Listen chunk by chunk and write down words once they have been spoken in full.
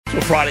So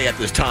Friday at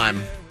this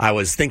time, I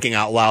was thinking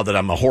out loud that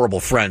I'm a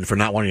horrible friend for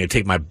not wanting to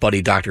take my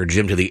buddy Dr.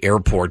 Jim to the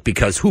airport,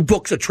 because who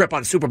books a trip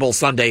on Super Bowl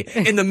Sunday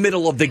in the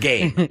middle of the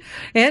game?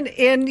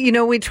 And you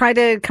know, we tried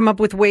to come up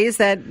with ways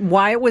that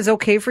why it was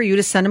okay for you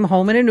to send him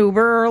home in an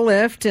Uber or a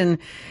Lyft,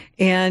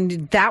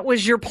 and that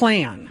was your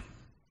plan.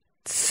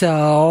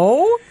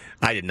 So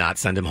I did not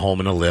send him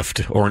home in a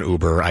Lyft or an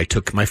Uber. I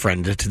took my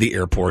friend to the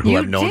airport, who You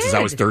I've known since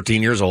I was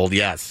 13 years old.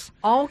 Yes.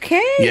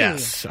 Okay.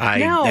 Yes.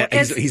 Now,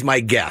 he's my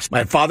guest.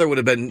 My father would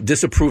have been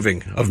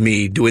disapproving of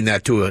me doing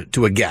that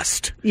to a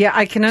guest. Yeah,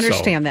 I can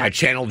understand So that. I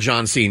channeled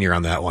John Sr.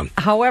 on that one.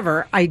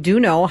 However, I do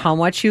know how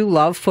much you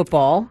love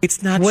football.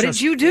 It's not. What did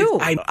you do?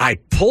 I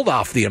pulled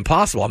off the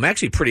impossible. I'm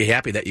actually pretty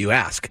happy that you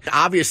ask.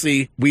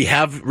 Obviously, we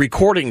have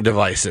recording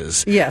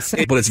devices. Yes.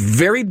 But it's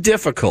very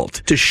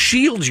difficult to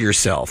shield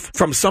yourself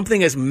from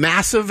something as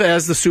massive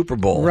as the Super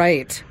Bowl.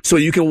 Right. So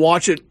you can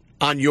watch it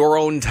on your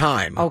own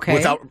time. Okay.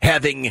 Without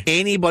having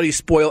anybody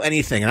spoil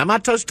anything. And I'm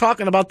not just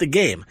talking about the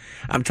game.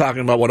 I'm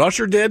talking about what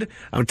Usher did.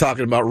 I'm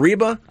talking about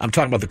Reba. I'm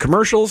talking about the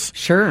commercials.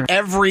 Sure.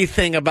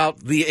 Everything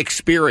about the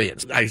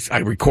experience. I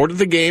recorded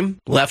the game,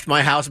 left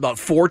my house about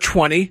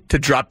 4:20 to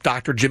drop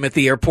Dr. Jim at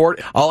the airport.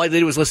 All I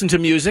did was listen to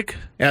music.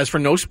 As for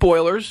no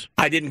spoilers,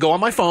 I didn't go on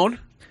my phone.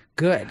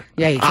 Good.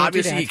 Yeah, you can't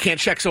Obviously, do that. you can't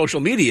check social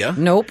media.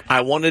 Nope.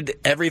 I wanted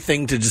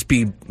everything to just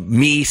be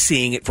me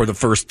seeing it for the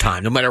first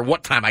time, no matter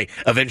what time I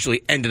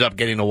eventually ended up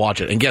getting to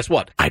watch it. And guess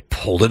what? I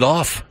pulled it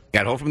off.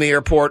 Got home from the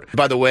airport.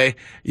 By the way,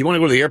 you want to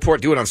go to the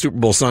airport, do it on Super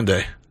Bowl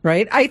Sunday.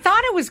 Right? I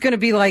thought it was going to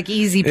be like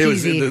easy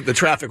peasy. The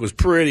traffic was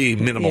pretty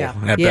minimal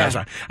at best.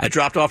 I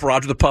dropped off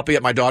Roger the puppy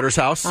at my daughter's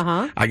house.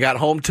 I got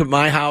home to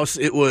my house.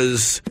 It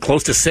was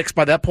close to 6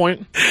 by that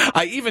point.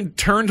 I even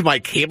turned my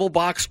cable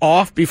box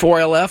off before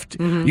I left.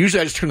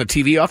 Usually I just turn the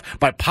TV off,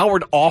 but I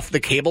powered off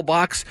the cable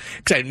box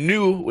because I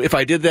knew if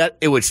I did that,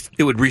 it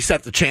would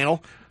reset the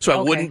channel. So I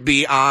wouldn't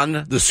be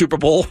on the Super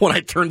Bowl when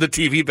I turned the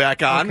TV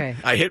back on. Okay.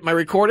 I hit my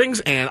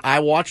recordings, and I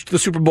watched the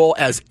Super Bowl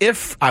as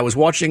if I was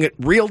watching it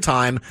real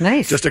time.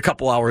 Nice. Just a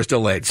couple hours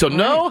delayed. So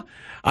no,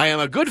 I am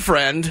a good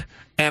friend,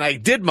 and I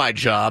did my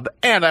job,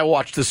 and I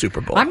watched the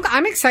Super Bowl.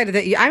 I'm excited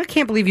that I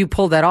can't believe you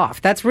pulled that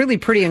off. That's really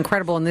pretty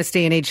incredible in this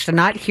day and age to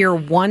not hear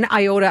one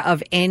iota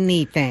of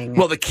anything.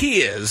 Well, the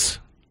key is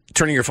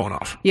turning your phone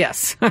off.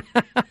 Yes.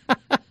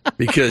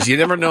 Because you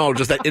never know,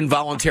 just that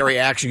involuntary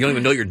action, you don't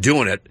even know you're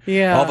doing it.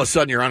 Yeah. All of a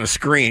sudden you're on a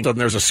screen, and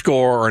there's a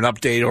score or an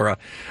update or a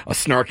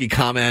snarky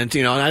comment,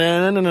 and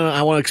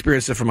I want to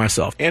experience it for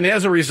myself. And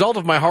as a result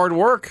of my hard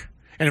work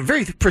and a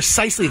very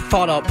precisely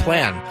thought out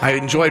plan, I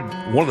enjoyed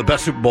one of the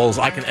best Super Bowls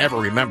I can ever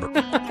remember.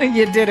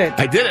 You did it.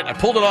 I did it. I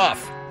pulled it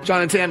off.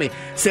 John and Tammy,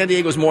 San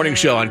Diego's morning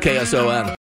show on KSON.